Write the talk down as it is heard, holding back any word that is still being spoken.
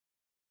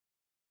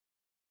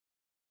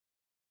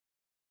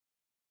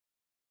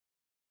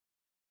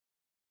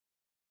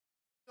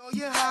Show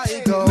you how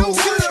it goes. No, to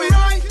the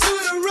right, to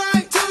the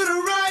right, to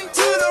the right,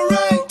 to the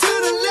right, to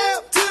the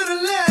left, to the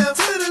left,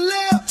 to the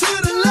left, to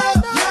the left.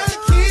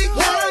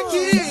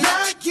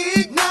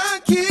 Now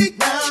kick,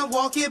 now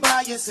walk it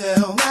by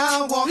yourself.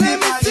 Now walk it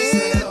by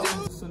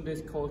yourself.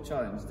 Sunday's core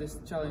challenge. This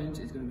challenge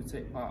is going to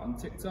take part on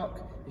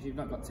TikTok. If you've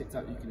not got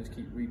TikTok, you can just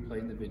keep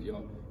replaying the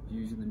video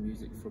using the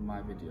music from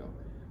my video.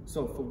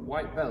 So for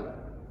white belt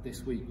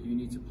this week, you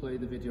need to play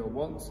the video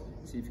once,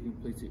 see if you can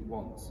complete it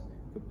once.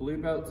 For blue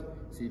belt,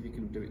 see if you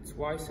can do it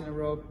twice in a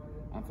row,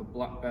 and for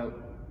black belt,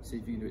 see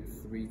if you can do it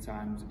 3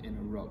 times in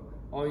a row.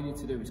 All you need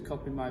to do is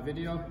copy my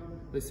video,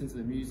 listen to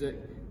the music,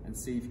 and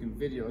see if you can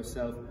video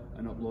yourself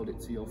and upload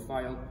it to your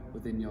file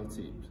within your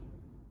teams.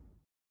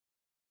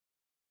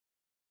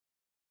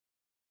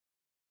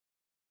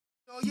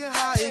 Show you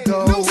how it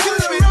goes. No, to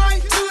the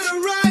right, to the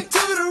right,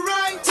 to the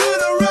right, to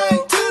the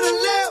right, to the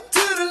left,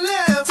 to the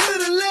left, to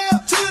the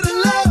left, to the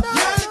left.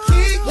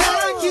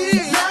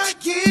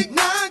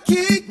 Now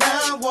kick,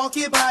 now walk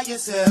it by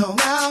yourself.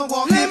 Now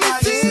walk it by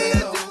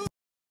yourself.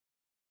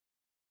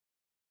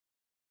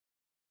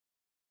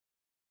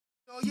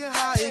 Show you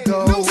how it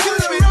goes. No, to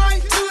the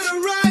right, to the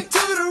right, to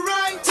the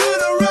right, to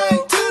the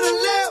right, to the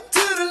left,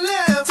 to the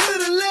left, to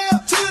the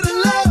left, to the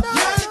left.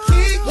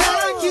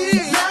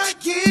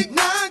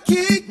 Now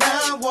kick,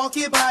 now walk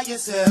it by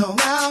yourself.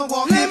 Now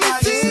walk it by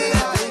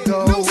yourself.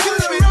 No, to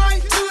the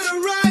right, to the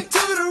right,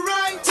 to the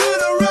right, to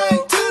the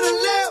right, to the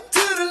left,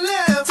 to the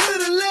left, to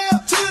the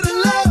left, to the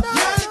left.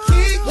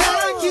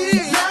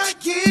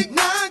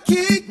 Now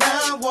kick,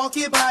 now walk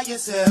it by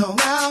yourself.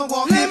 Now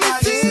walk it by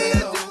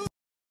yourself.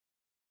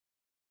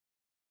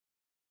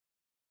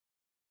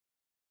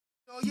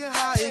 Show you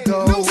how it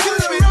goes. No, to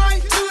the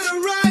right, to the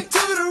right,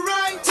 to the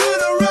right, to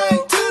the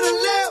right, to the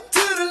left,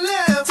 to the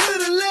left, to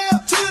the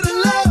left, to the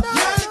left.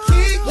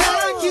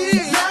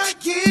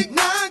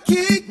 Now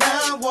kick,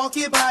 now walk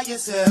it by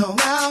yourself.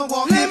 Now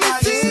walk it by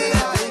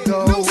yourself.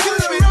 No, to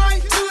the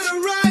right, to the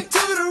right,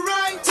 to the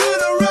right, to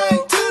the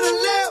right, to the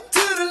left,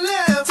 to the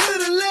left, to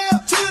the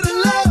left, to the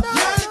left.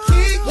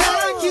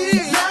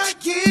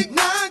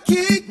 Now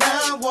kick,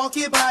 now walk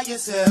it by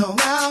yourself.